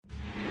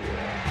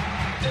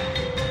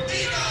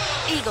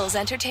Eagles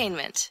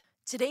Entertainment.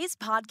 Today's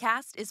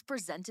podcast is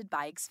presented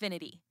by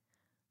Xfinity.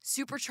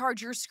 Supercharge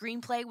your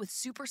screenplay with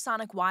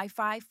supersonic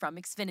Wi-Fi from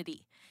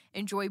Xfinity.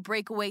 Enjoy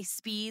breakaway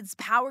speeds,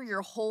 power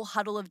your whole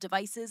huddle of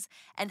devices,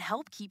 and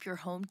help keep your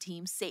home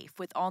team safe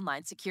with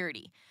online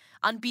security.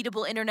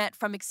 Unbeatable internet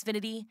from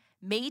Xfinity,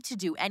 made to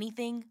do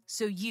anything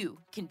so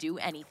you can do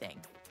anything.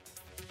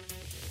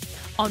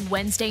 On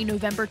Wednesday,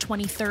 November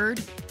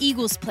 23rd,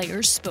 Eagles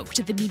players spoke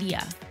to the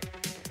media.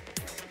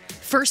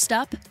 First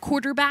up,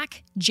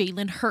 quarterback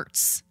Jalen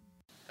Hurts.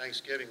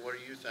 Thanksgiving, what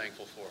are you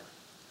thankful for?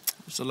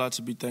 It's a lot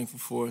to be thankful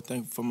for.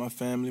 Thankful for my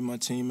family, my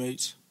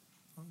teammates,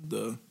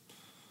 this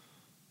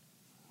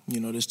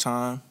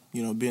time,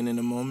 being in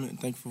the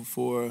moment. Thankful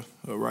for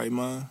a right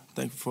mind.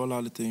 Thankful for a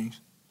lot of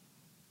things.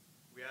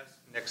 We asked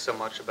Nick so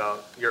much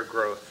about your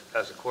growth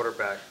as a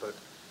quarterback, but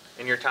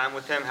in your time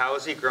with him, how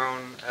has he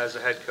grown as a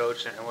head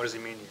coach, and what does he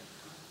mean to you?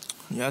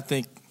 Yeah, I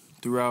think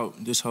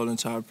throughout this whole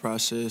entire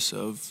process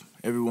of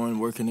everyone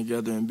working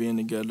together and being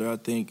together, I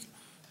think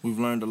we've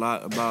learned a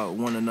lot about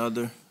one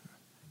another,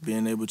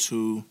 being able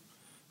to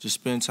just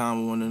spend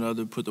time with one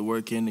another, put the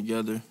work in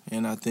together,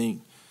 and I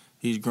think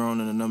he's grown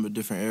in a number of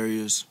different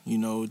areas,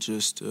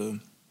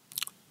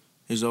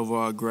 his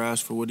overall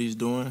grasp for what he's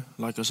doing.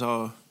 Like us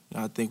all,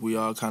 I think we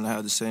all kind of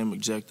have the same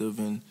objective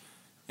and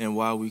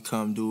why we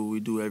come do what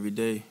we do every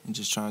day and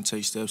just trying to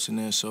take steps in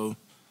there. So,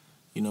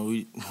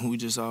 we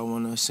just all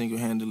want to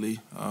single-handedly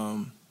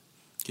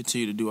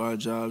continue to do our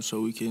job so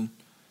we can,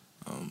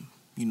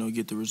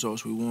 get the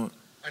results we want.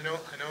 I know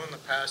in the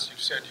past you've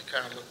said you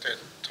kind of looked at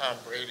Tom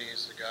Brady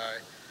as the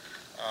guy,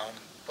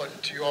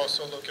 but do you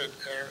also look at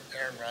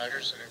Aaron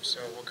Rodgers, and if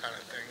so, what kind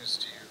of things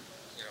do you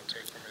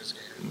take from his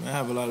game? I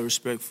have a lot of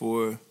respect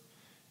for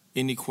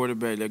any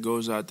quarterback that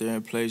goes out there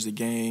and plays the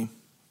game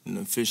in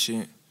an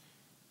efficient,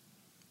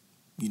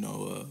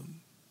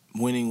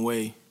 winning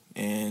way.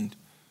 And,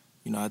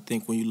 I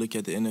think when you look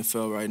at the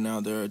NFL right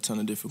now, there are a ton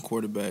of different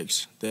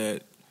quarterbacks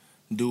that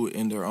do it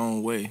in their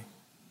own way.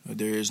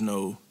 There is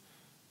no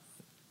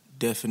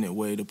definite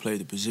way to play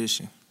the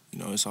position.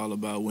 It's all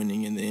about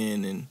winning in the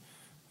end, and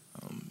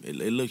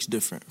it looks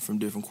different from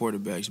different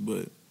quarterbacks.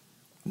 But,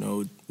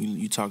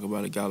 you talk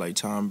about a guy like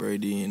Tom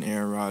Brady and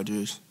Aaron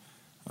Rodgers,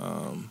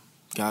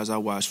 guys I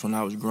watched when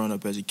I was growing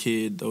up as a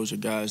kid. Those are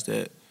guys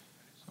that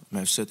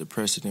have set the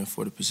precedent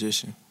for the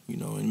position,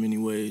 in many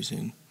ways,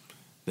 and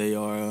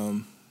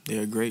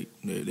they're great.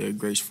 They're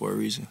great for a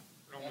reason.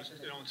 On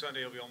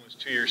Sunday, it'll be almost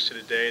 2 years to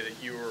the day that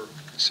you were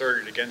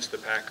inserted against the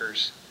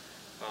Packers.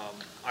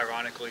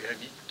 Ironically, have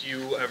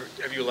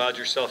you allowed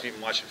yourself, even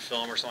watching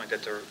film or something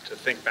like that, to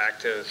think back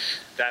to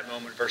that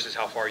moment versus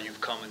how far you've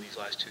come in these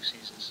last 2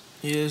 seasons?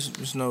 Yeah,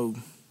 it's not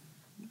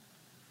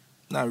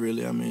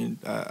really. I mean,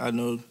 I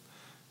know,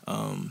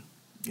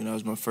 it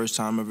was my first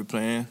time ever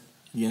playing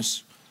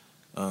against,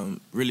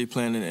 really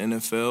playing in the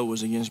NFL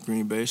was against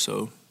Green Bay,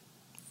 so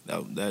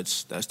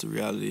that's the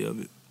reality of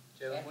it.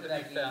 Jalen, what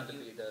have you found to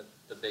be the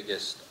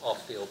biggest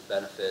off-field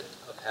benefit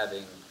of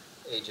having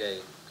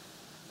A.J.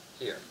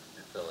 here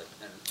in Philly?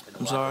 And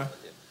I'm sorry?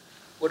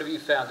 What have you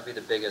found to be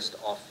the biggest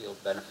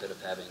off-field benefit of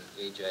having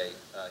A.J.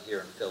 here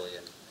in Philly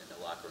and in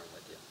the locker room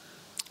with you?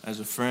 As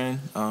a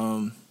friend,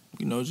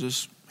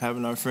 just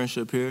having our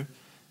friendship here,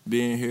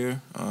 being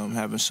here,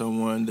 having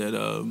someone that,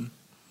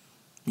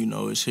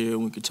 is here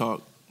and we could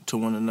talk to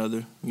one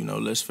another,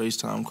 less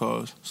FaceTime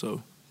calls,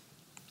 so.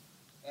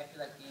 After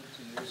that game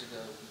 2 years ago,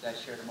 you guys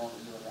shared a moment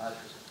with you and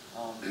Rodgers.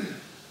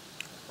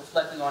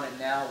 Reflecting on it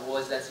now,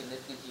 was that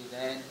significant to you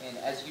then? And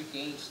as you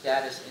gain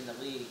status in the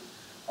league,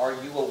 are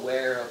you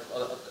aware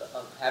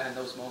of having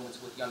those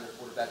moments with younger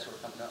quarterbacks who are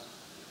coming up?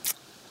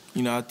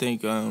 I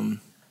think,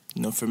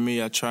 for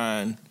me, I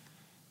try and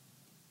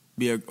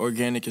be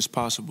organic as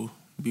possible,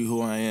 be who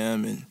I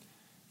am. And,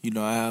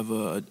 I have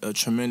a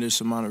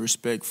tremendous amount of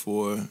respect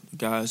for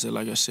guys that,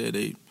 like I said,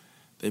 they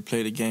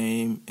play the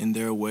game in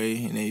their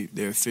way, and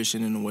they're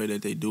efficient in the way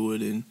that they do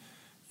it. And,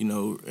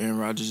 Aaron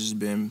Rodgers has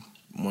been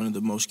one of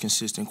the most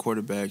consistent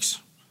quarterbacks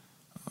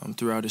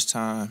throughout his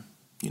time,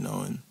 and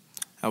I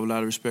have a lot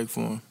of respect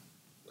for him.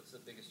 What's the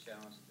biggest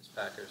challenge that this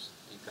Packers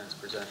defense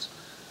presents?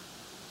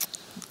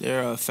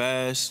 They're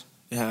fast.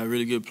 They have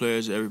really good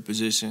players at every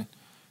position.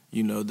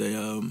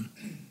 They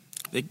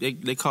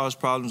cause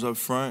problems up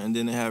front, and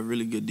then they have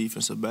really good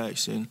defensive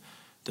backs, and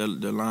the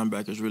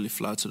linebackers really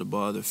fly to the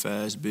ball. They're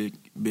fast, big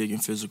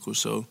and physical.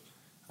 So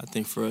I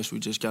think for us, we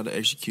just got to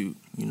execute,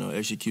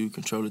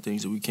 control the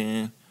things that we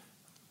can,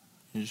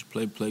 and just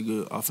play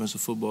good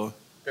offensive football.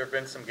 There have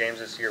been some games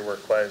this year where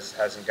Quez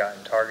hasn't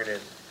gotten targeted.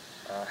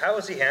 How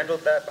has he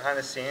handled that behind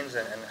the scenes,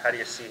 and how do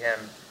you see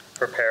him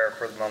prepare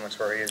for the moments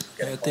where he is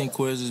getting I think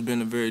Quez has been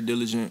a very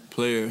diligent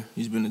player.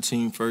 He's been a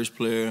team-first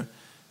player.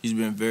 He's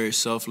been very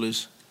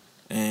selfless,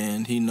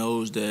 and he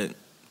knows that,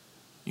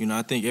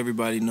 I think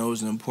everybody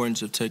knows the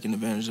importance of taking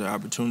advantage of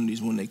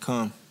opportunities when they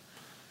come,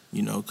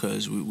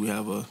 because we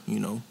have a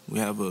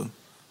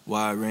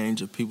wide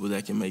range of people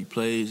that can make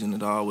plays, and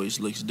it always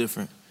looks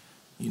different,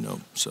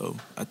 So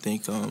I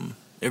think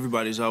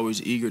everybody's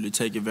always eager to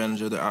take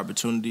advantage of their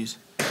opportunities,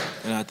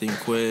 And I think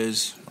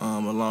Quez,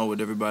 along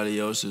with everybody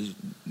else,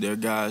 they're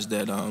guys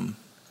that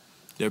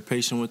they're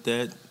patient with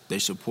that. They're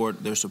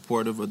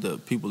supportive of the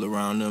people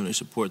around them. They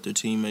support their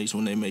teammates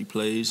when they make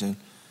plays, and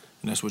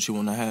that's what you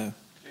want to have.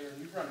 Jalen,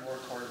 you've run more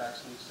quarterback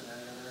sneaks than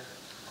any other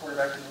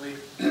quarterback in the league,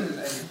 and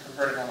you've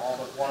converted on all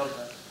but one of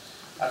them.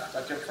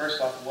 I guess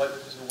first off, what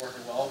has been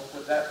working well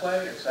with that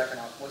play, and second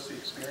off, what's the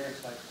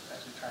experience like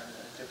as you try to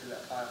get through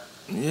that five?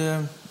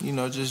 Yeah,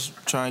 just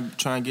try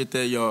and get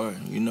that yard.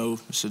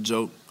 It's a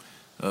joke.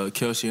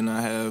 Kelsey and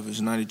I have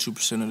is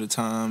 92% of the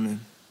time, and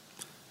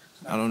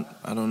I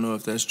don't know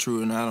if that's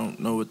true, and I don't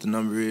know what the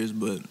number is,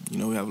 but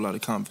we have a lot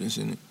of confidence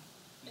in it.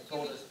 You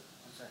told us.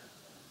 I'm sorry.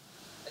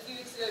 A few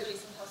weeks ago,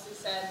 Jason Kelsey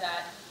said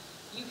that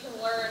you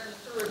can learn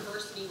through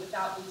adversity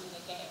without losing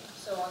a game.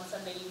 So on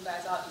Sunday, you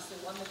guys obviously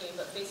won the game,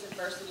 but faced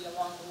adversity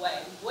along the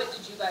way. What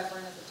did you guys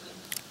learn as a team?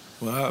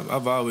 Well,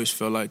 I've always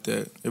felt like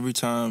that. Every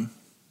time,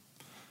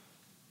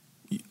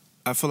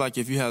 I feel like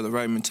if you have the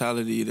right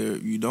mentality, there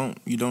you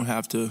don't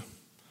have to.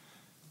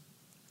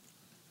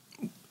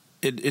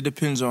 It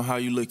depends on how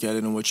you look at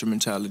it and what your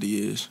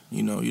mentality is.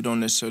 You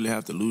don't necessarily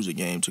have to lose a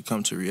game to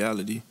come to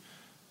reality.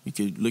 You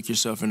could look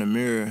yourself in the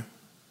mirror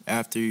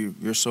after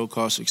your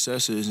so-called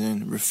successes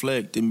and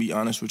reflect and be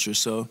honest with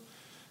yourself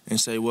and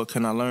say, what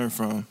can I learn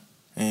from?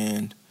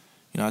 And,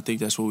 I think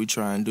that's what we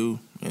try and do.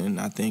 And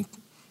I think,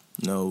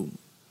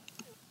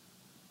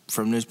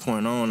 from this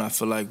point on, I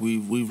feel like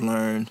we've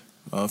learned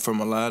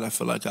from a lot. I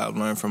feel like I've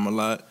learned from a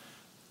lot,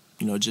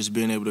 just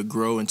being able to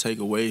grow and take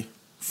away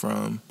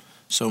from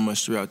so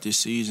much throughout this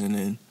season.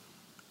 And,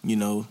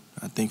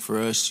 I think for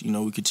us,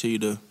 we continue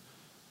to,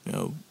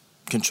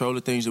 control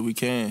the things that we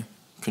can,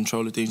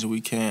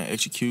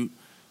 execute,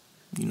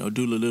 do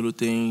the little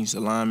things,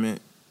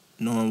 alignment,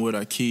 knowing what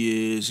our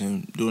key is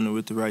and doing it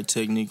with the right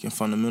technique and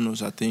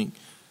fundamentals. I think,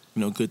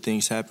 good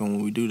things happen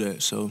when we do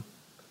that. So,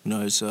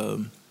 it's I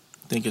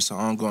think it's an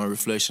ongoing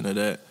reflection of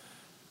that.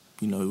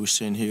 We're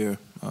sitting here,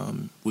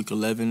 week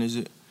 11, is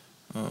it?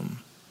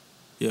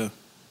 Yeah,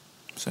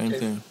 same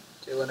thing.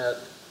 Jalen,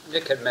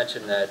 Nick had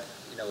mentioned that,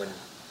 in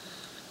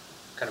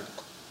kind of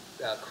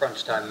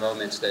crunch time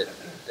moments that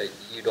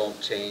you don't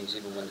change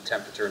even when the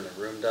temperature in the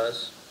room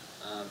does.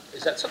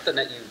 Is that something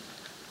that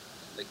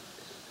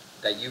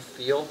you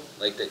feel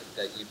like that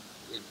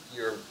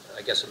your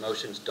I guess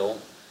emotions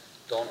don't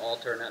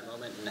alter in that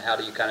moment, and how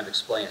do you kind of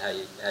explain how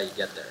you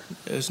get there?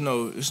 It's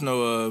no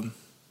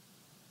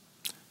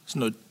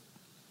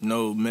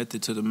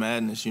method to the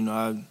madness.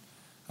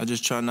 I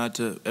just try not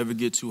to ever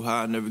get too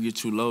high, never get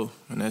too low,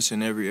 and that's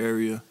in every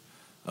area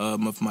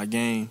of my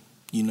game.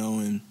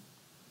 And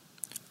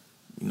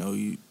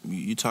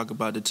you talk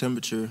about the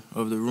temperature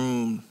of the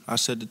room. I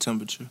set the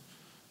temperature.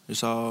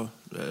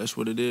 That's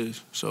what it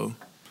is. So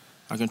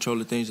I control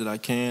the things that I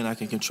can. I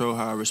can control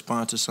how I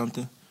respond to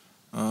something.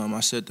 I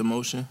set the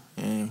motion,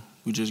 and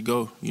we just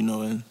go.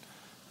 And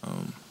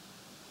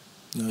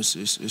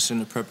it's in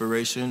the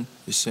preparation.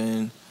 It's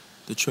in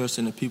the trust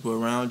in the people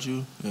around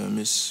you.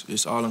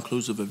 It's all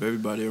inclusive of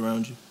everybody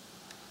around you.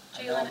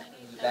 Jalen,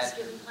 any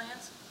Thanksgiving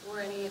plans or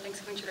any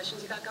Thanksgiving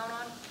traditions you got going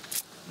on?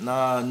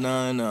 Nah,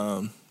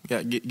 none.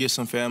 Get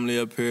some family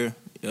up here.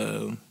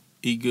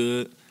 Eat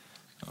good.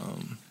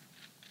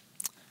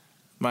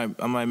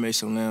 I might make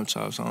some lamb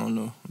chops. I don't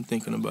know. I'm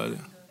thinking about it.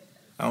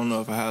 I don't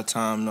know if I have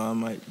time. No, I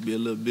might be a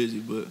little busy,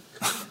 but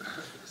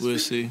we'll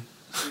see.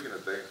 Speaking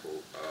of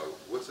thankful,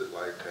 what's it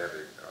like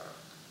having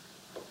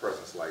a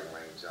presence like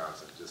Lane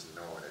Johnson, just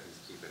knowing that he's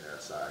keeping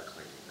that side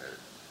clean, that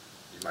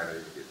you might not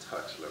even get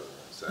touched, let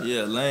alone Saturday?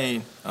 Yeah,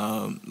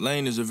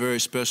 Lane is a very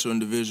special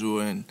individual,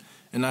 and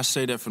I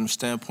say that from the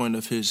standpoint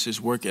of his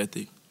work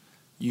ethic.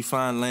 You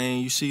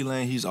see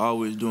Lane, he's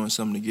always doing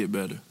something to get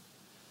better,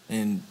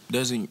 and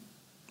doesn't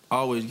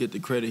always get the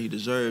credit he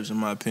deserves, in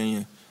my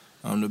opinion.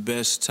 The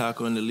best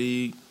tackle in the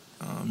league.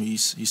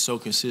 He's so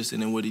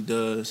consistent in what he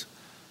does.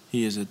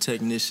 He is a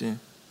technician.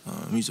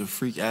 He's a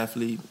freak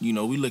athlete. We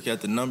look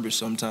at the numbers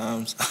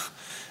sometimes,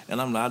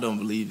 and I don't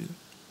believe it.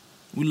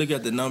 We look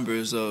at the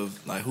numbers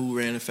of like who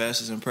ran the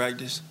fastest in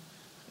practice,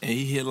 and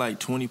he hit like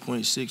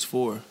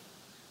 20.64,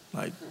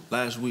 like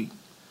last week.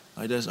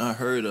 Like that's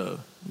unheard of.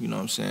 You know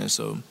what I'm saying?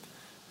 So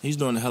he's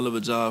doing a hell of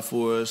a job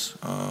for us.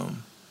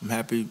 I'm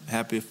happy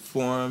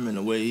for him and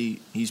the way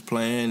he's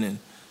playing,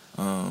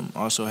 and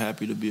also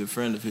happy to be a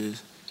friend of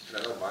his. And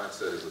I know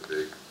mindset is a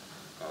big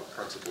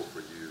principle for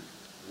you.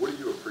 What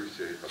do you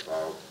appreciate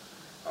about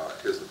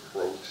his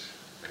approach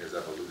and his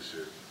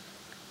evolution,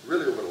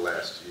 really over the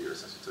last year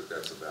since you took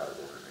that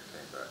sabbatical and then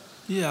came back?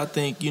 Yeah, I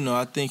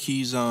think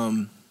he's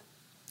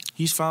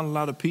found a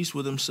lot of peace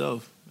with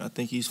himself. I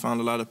think he's found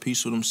a lot of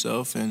peace with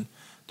himself and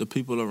the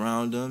people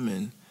around him.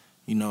 And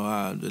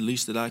the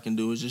least that I can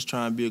do is just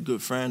try and be a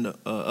good friend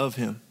of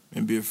him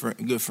and be a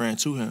good friend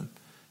to him.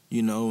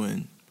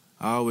 And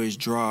I always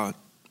draw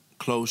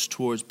close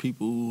towards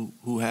people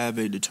who have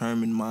a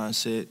determined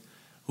mindset,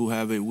 who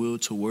have a will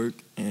to work,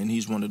 and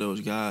he's one of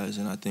those guys,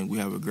 and I think we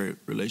have a great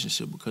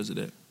relationship because of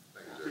that.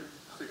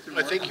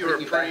 I think you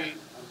were pretty...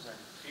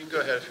 You can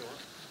go ahead if you want.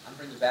 I'm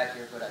bringing you back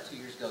here, but 2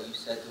 years ago you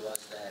said to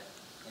us that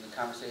in a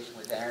conversation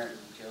with Aaron,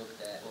 he joked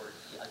that, or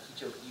he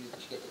joked to you that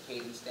you get the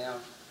cadence down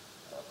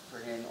for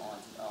him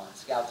on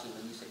scout team,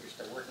 and you said you're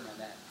still working on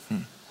that.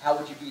 How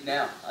would you be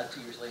now,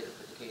 2 years later,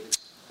 with the cadence?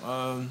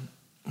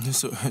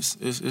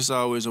 It's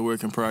always a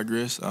work in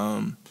progress.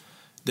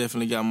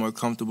 Definitely got more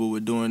comfortable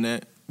with doing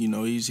that. You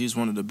know, he's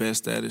one of the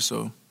best at it,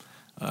 so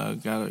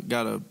got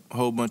a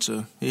whole bunch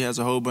of, he has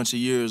a whole bunch of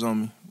years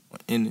on me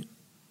in it.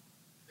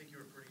 I think you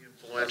were pretty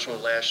influential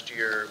last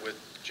year with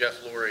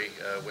Jeff Lurie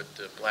with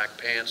the black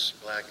pants,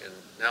 and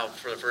now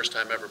for the first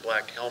time ever,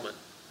 black helmet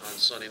on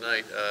Sunday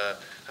night.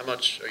 How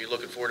much are you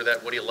looking forward to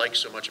that? What do you like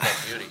so much about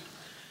Beauty?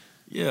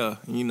 Yeah,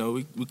 you know,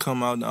 we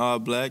come out in all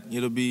black.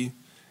 It'll be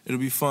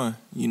fun.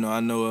 You know, I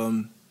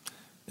know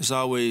it's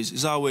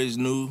always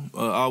new,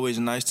 always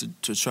nice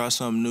to try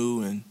something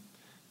new, and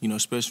you know,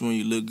 especially when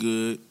you look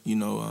good. You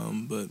know,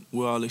 but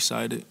we're all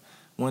excited.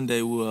 One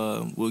day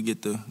we'll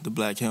get the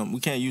black helmet. We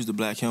can't use the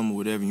black helmet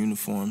with every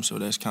uniform, so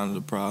that's kind of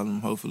the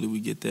problem. Hopefully we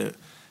get that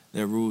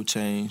rule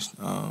changed.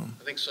 I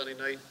think Sunday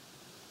night,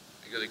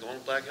 are they going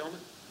black helmet?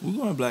 We're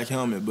going black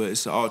helmet, but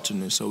it's an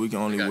alternate, so we can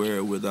only wear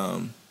it with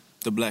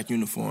the black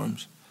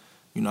uniforms.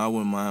 You know, I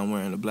wouldn't mind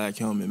wearing a black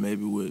helmet,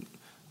 maybe with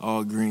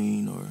all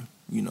green or,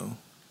 you know,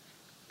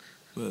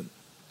 but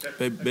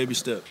baby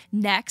step.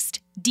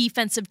 Next,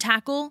 defensive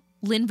tackle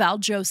Linval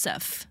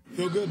Joseph.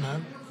 Feel good,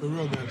 man. Feel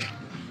real good.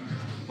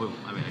 Well,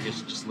 I mean, I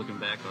guess just looking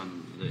back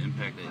on the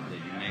impact that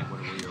you made, what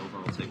were your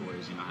overall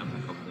takeaways, you know, having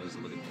a couple days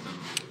to look at the film?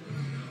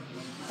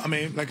 I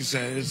mean, like I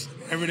said, it's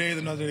every day is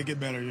another day to get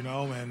better, you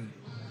know, and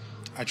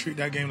I treat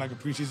that game like a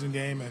preseason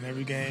game, and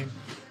every game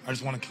I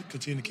just want to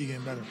continue to keep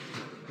getting better.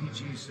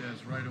 PG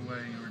says right away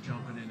you were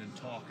jumping in and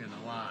talking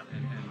a lot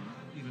and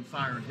even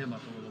firing him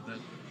up a little bit.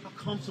 How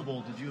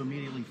comfortable did you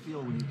immediately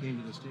feel when you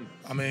came to this team?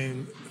 I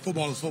mean,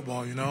 football is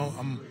football, you know.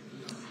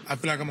 I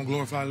feel like I'm a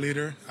glorified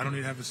leader. I don't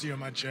need to have a C on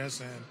my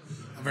chest, and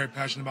I'm very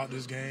passionate about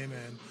this game,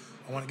 and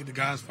I want to get the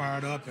guys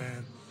fired up,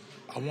 and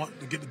I want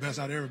to get the best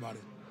out of everybody.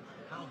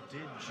 How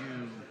did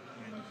you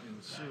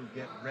and Sue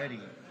get ready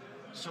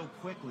so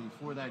quickly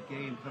for that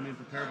game, come in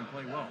prepared and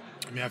play well?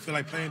 I mean, I feel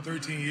like playing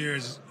 13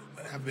 years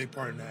have a big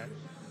part in that.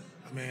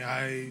 I mean,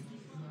 I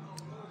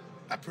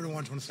pretty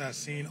much want to say I've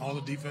seen all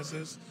the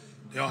defenses.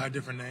 They all have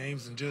different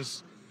names, and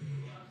just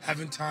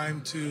having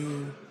time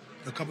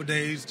a couple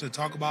days to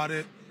talk about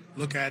it,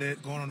 look at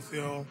it, going on the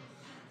field,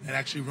 and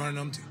actually running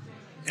them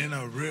in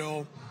a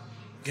real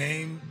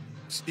game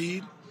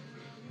speed.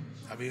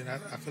 I mean, I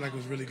feel like it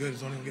was really good.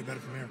 It's only going to get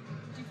better from here.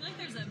 Do you feel like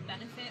there's a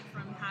benefit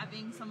from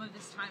having some of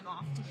this time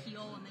off to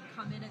heal and then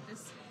come in at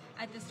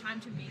this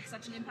time to make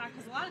such an impact?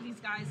 Because a lot of these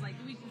guys, like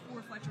the week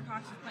before, Fletcher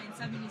Cox was playing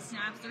 70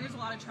 snaps. There is a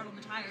lot of tread on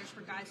the tires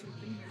for guys who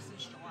have been here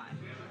since July.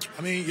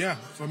 I mean, yeah,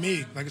 for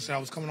me, like I said, I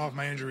was coming off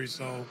my injury,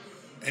 so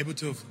able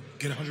to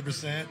get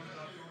 100%,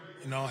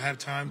 you know, have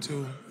time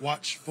to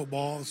watch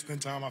football,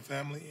 spend time with my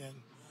family, and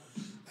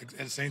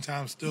at the same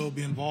time still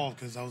be involved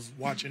because I was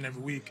watching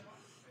every week.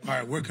 All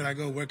right, where could I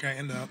go? Where can I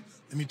end up?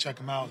 Let me check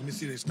them out. Let me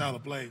see their style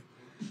of play.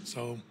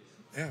 So,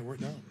 yeah, it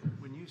worked out.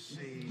 When you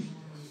see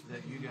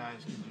that you guys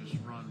can just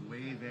run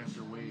wave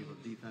after wave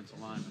of defensive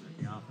linemen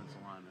at the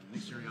offensive linemen,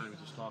 Nick Sirianni was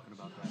just talking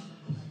about that.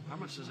 How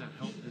much does that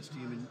help this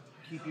team and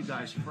keep you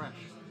guys fresh?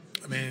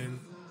 I mean,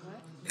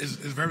 it's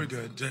very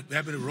good. Just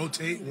happy to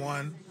rotate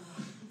one.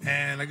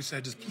 And like I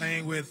said, just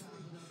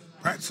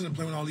practicing and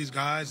playing with all these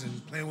guys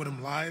and playing with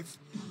them live,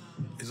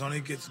 it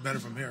only gets better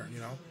from here, you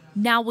know?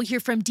 Now we'll hear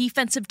from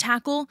defensive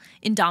tackle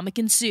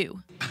Ndamukong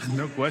Suh.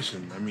 No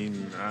question. I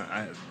mean,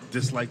 I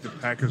dislike the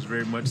Packers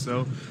very much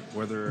so,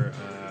 whether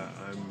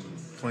I'm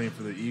playing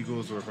for the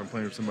Eagles or if I'm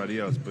playing for somebody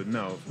else. But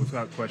no,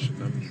 without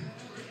question,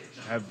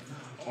 I have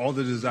all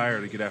the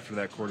desire to get after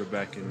that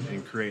quarterback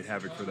and create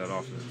havoc for that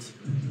offense.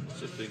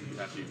 So the thing you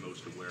have to be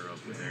most aware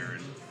of with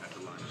Aaron at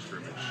the line of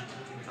scrimmage,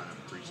 kind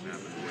of pre-snap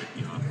and the way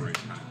he operates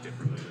kind of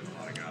differently than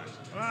a lot of guys?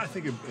 Well, I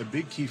think a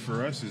big key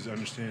for us is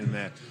understanding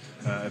that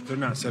if they're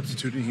not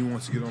substituting, he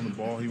wants to get on the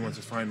ball. He wants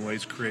to find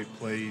ways to create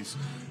plays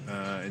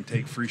and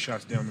take free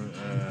shots down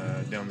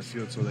the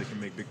field so they can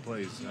make big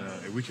plays.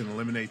 If we can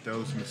eliminate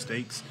those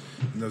mistakes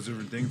and those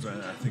different things,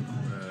 I think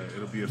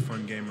it'll be a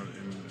fun game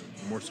and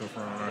more so for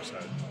on our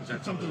side. Is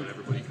that something that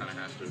everybody kind of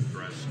has to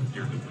address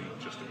during the week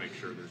just to make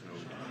sure there's no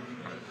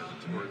kind of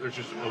hesitancy, or there's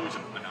just always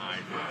an eye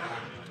for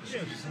that?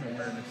 Yeah, just an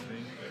awareness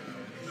thing.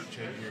 Not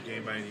changing your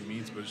game by any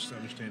means, but just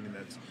understanding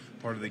that's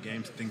part of the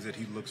game, things that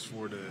he looks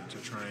for to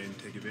try and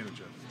take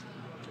advantage of.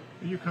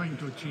 You're coming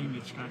to a team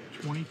that's got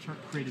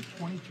created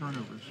 20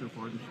 turnovers so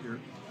far this year.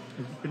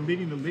 It's been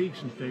leading the league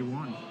since day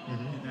one.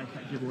 And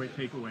that giveaway,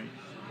 takeaway.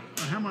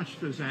 How much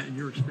does that, in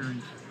your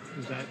experience,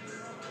 does that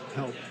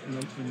help in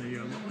the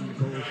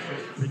goals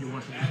that you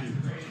want to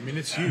achieve? I mean,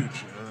 it's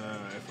huge.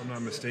 If I'm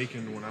not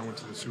mistaken, when I went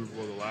to the Super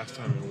Bowl the last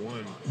time and won,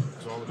 it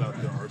was all about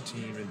our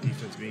team and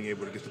defense being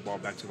able to get the ball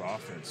back to the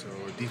offense. So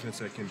a defense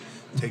that can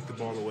take the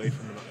ball away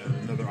from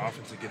another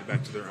offense and get it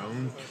back to their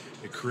own,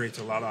 it creates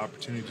a lot of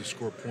opportunity to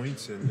score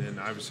points. And then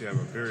obviously have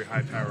a very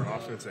high-powered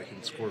offense that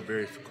can score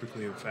very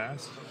quickly and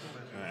fast.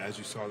 As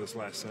you saw this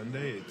last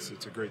Sunday,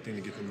 it's a great thing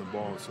to get them the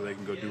ball so they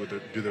can go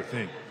do their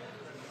thing.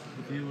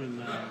 With you and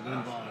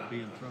Limbaugh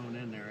being thrown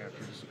in there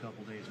after just a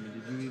couple days, I mean,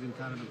 did you even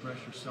kind of impress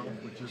yourself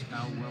with just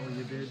how well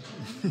you did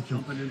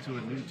jumping into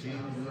a new team?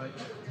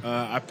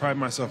 I pride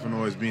myself on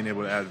always being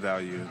able to add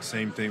value.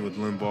 Same thing with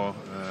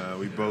Limbaugh.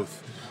 We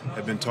both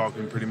have been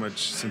talking pretty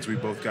much since we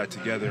both got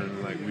together,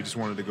 and like we just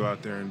wanted to go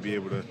out there and be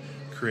able to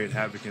create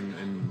havoc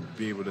and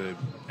be able to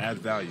add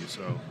value.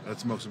 So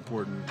that's most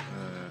important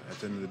at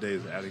the end of the day,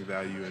 is adding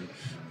value and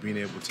being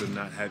able to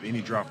not have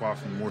any drop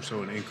off and more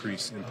so an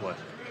increase in play.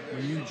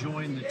 When you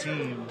joined the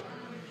team,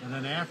 and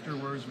then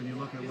afterwards, when you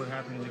look at what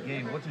happened in the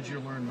game, what did you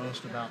learn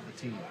most about the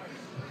team?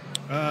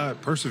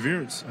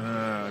 Perseverance.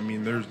 I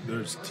mean,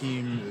 there's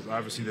team.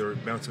 Obviously, they were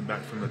bouncing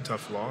back from a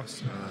tough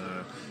loss,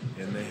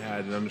 and they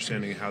had an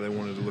understanding of how they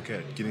wanted to look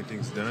at getting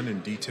things done,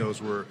 and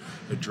details were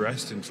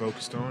addressed and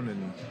focused on,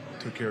 and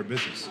took care of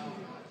business.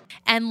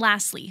 And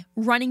lastly,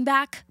 running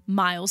back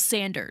Miles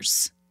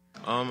Sanders.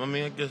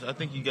 I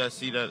think you guys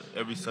see that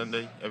every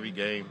Sunday, every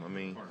game. I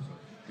mean,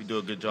 we do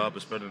a good job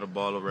of spreading the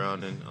ball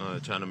around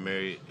and trying to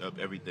marry up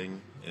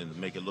everything and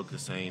make it look the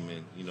same,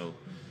 and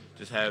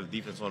just have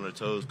defense on their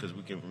toes, because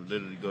we can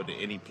literally go to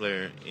any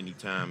player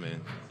anytime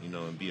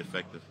and be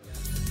effective.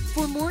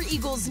 For more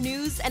Eagles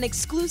news and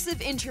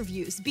exclusive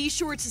interviews, be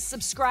sure to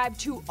subscribe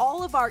to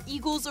all of our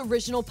Eagles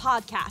original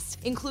podcasts,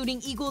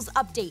 including Eagles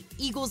Update,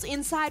 Eagles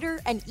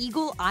Insider, and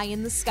Eagle Eye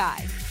in the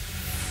Sky.